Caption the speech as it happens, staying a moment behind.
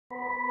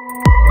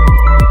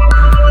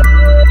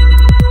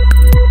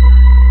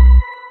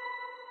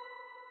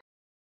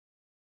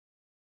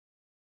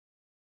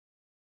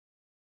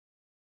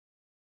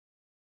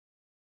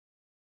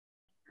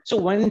So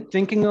when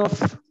thinking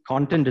of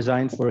content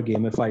design for a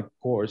gamified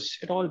course,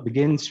 it all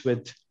begins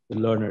with the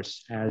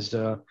learners. As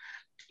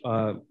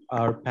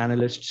our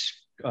panelists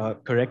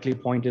correctly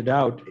pointed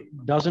out,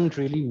 it doesn't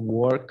really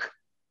work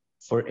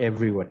for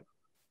everyone.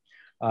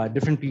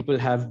 Different people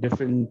have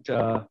different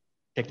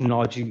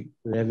technology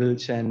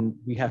levels, and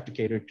we have to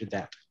cater to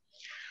that.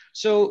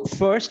 So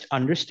first,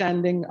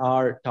 understanding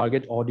our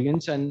target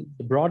audience and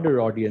the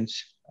broader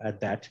audience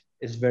at that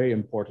is very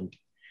important.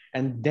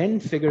 And then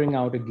figuring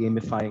out a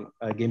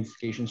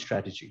gamification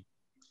strategy.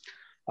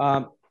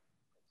 A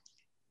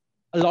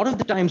lot of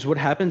the times what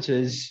happens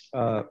is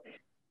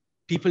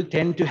people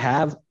tend to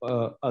have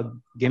a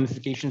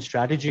gamification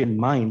strategy in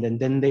mind,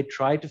 and then they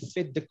try to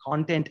fit the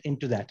content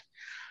into that.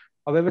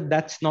 However,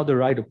 that's not the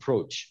right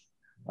approach.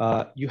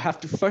 You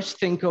have to first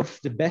think of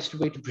the best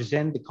way to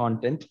present the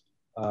content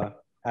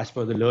as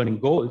per the learning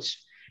goals,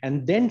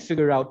 and then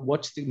figure out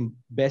what's the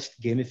best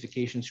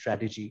gamification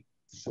strategy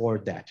for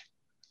that.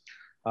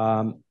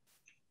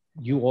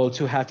 You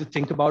also have to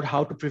think about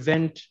how to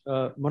prevent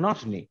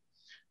monotony.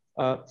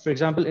 For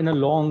example, in a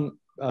long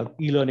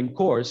e-learning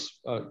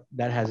course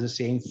that has the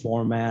same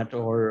format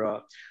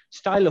or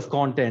style of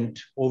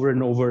content over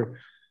and over,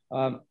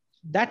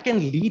 that can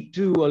lead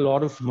to a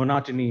lot of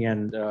monotony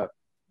and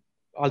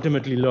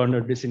ultimately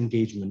learner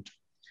disengagement.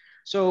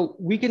 So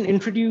we can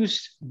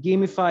introduce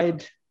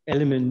gamified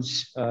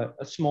elements,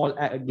 small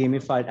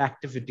gamified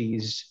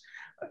activities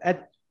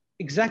at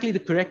exactly the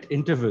correct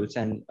intervals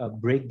and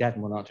break that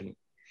monotony.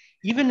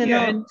 Even in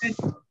and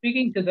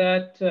speaking to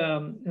that,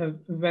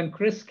 when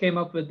Chris came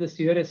up with this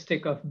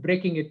heuristic of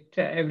breaking it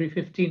every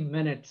 15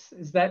 minutes,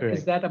 is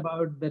that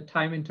about the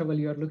time interval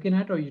you're looking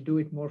at, or you do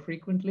it more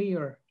frequently,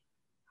 or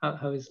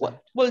how is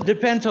that? Well, it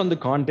depends on the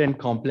content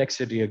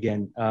complexity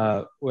again.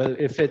 Well,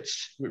 if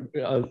it's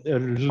a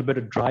little bit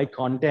of dry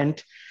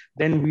content,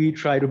 then we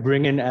try to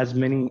bring in as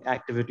many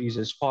activities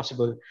as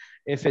possible.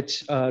 If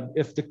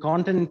the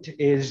content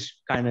is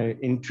kind of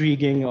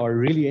intriguing or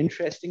really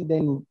interesting,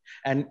 then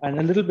and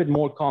a little bit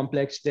more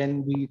complex,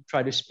 then we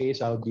try to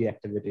space out the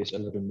activities a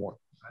little more.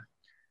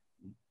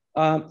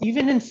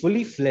 Even in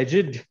fully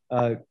fledged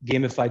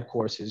gamified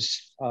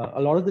courses,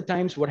 a lot of the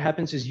times what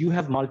happens is you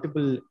have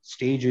multiple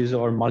stages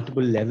or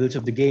multiple levels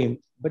of the game,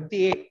 but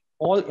they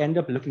all end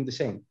up looking the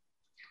same.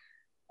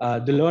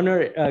 The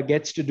learner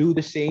gets to do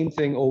the same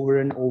thing over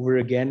and over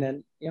again,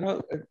 and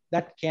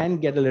that can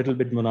get a little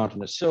bit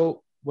monotonous.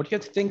 So what you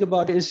have to think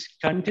about is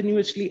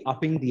continuously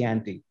upping the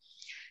ante.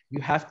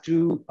 You have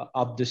to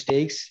up the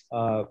stakes,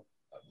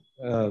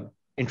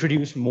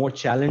 introduce more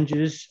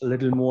challenges, a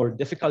little more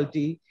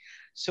difficulty,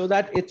 so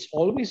that it's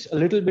always a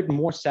little bit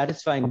more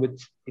satisfying with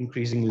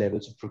increasing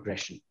levels of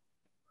progression.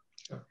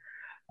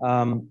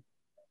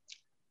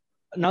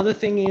 Another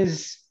thing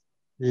is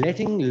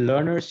letting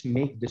learners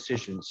make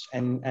decisions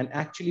and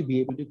actually be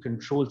able to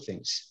control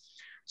things.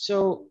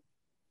 So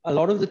a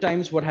lot of the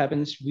times what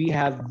happens, we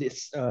have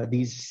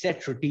these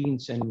set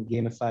routines in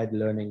gamified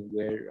learning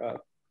where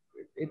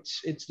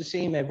it's the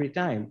same every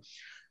time.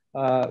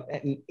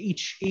 And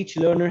each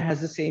learner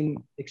has the same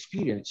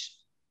experience.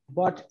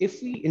 But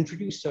if we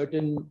introduce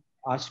certain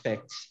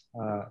aspects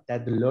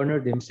that the learner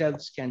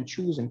themselves can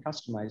choose and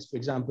customize, for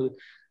example,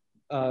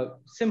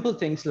 simple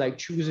things like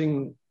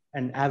choosing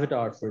an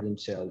avatar for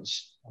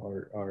themselves,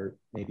 or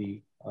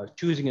maybe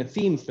choosing a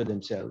theme for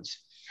themselves,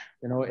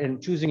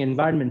 and choosing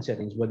environment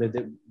settings, whether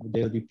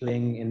they'll be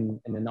playing in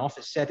an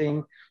office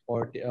setting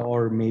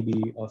or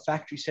maybe a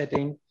factory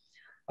setting.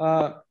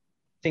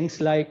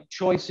 Things like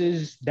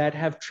choices that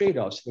have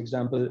trade-offs. For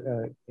example,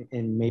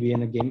 maybe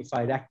in a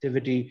gamified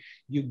activity,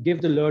 you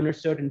give the learner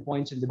certain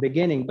points in the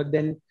beginning, but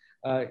then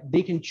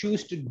they can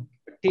choose to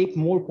take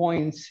more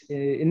points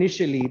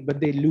initially, but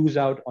they lose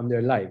out on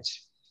their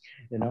lives.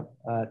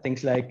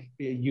 Things like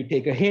you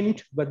take a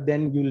hint, but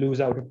then you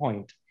lose out a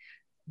point.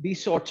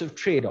 These sorts of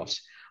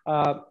trade-offs.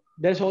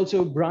 There's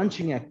also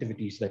branching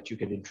activities that you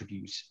can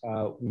introduce.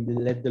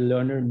 Let the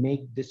learner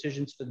make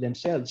decisions for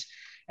themselves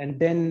and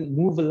then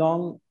move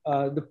along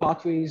the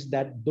pathways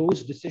that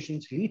those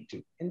decisions lead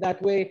to. In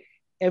that way,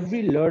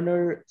 every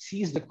learner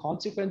sees the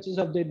consequences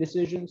of their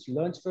decisions,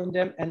 learns from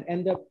them, and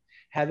end up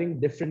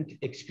having different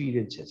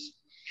experiences.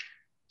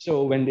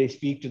 So when they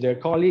speak to their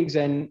colleagues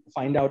and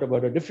find out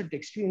about a different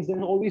experience,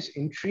 they're always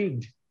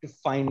intrigued to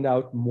find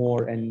out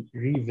more and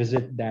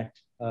revisit that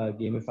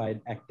gamified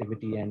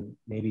activity and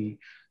maybe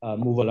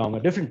move along a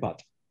different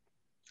path.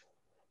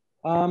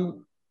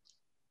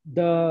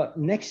 The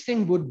next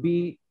thing would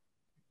be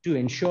to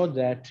ensure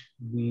that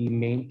we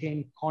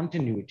maintain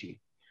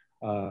continuity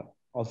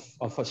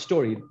of a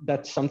story.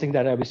 That's something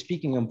that I was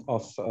speaking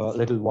of a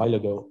little while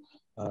ago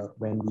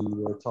when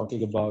we were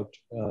talking about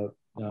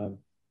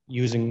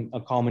using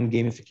a common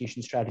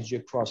gamification strategy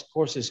across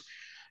courses.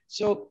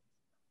 So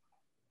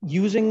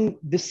using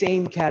the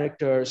same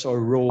characters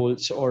or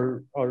roles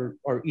or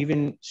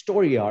even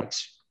story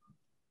arcs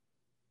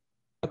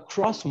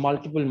across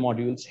multiple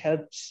modules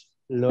helps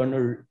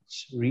learners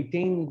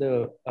retain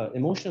the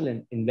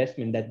emotional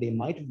investment that they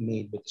might have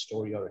made with a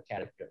story or a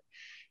character,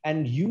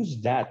 and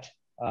use that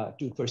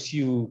to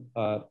pursue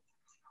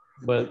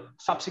well,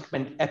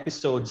 subsequent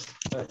episodes,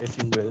 if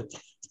you will,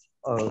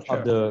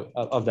 Sure.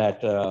 of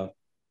that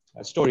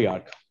story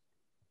arc.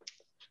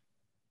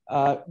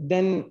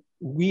 Then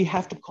we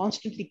have to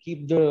constantly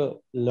keep the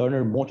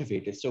learner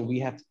motivated. So we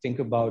have to think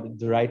about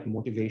the right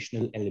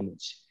motivational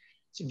elements.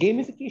 So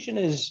gamification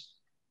is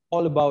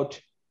all about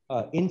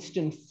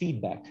instant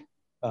feedback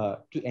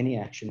to any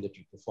action that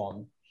you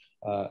perform.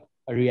 A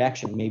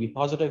reaction may be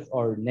positive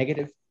or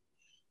negative.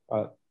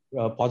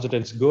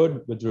 Positive's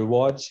good with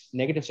rewards.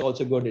 Negative's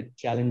also good. It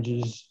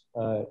challenges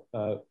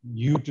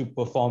you to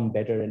perform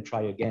better and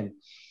try again.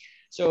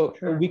 So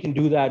Sure. we can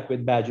do that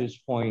with badges,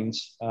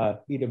 points,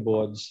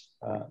 leaderboards,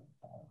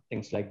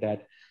 things like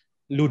that,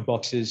 loot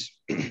boxes.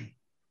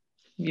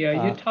 Yeah,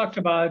 you talked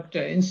about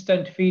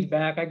instant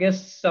feedback. I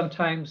guess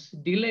sometimes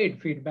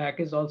delayed feedback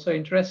is also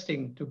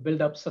interesting to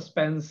build up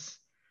suspense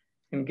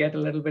and get a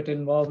little bit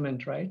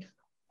involvement, right?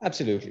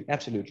 Absolutely,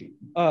 absolutely.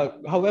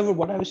 However,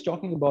 what I was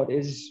talking about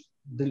is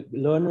the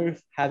learner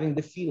having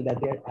the feel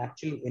that they're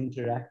actually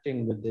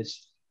interacting with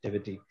this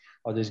activity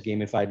or this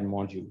gamified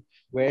module,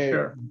 where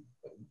Sure.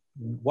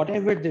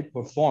 whatever they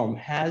perform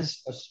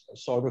has a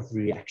sort of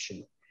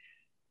reaction.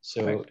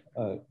 So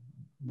Right.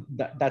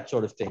 that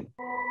sort of thing.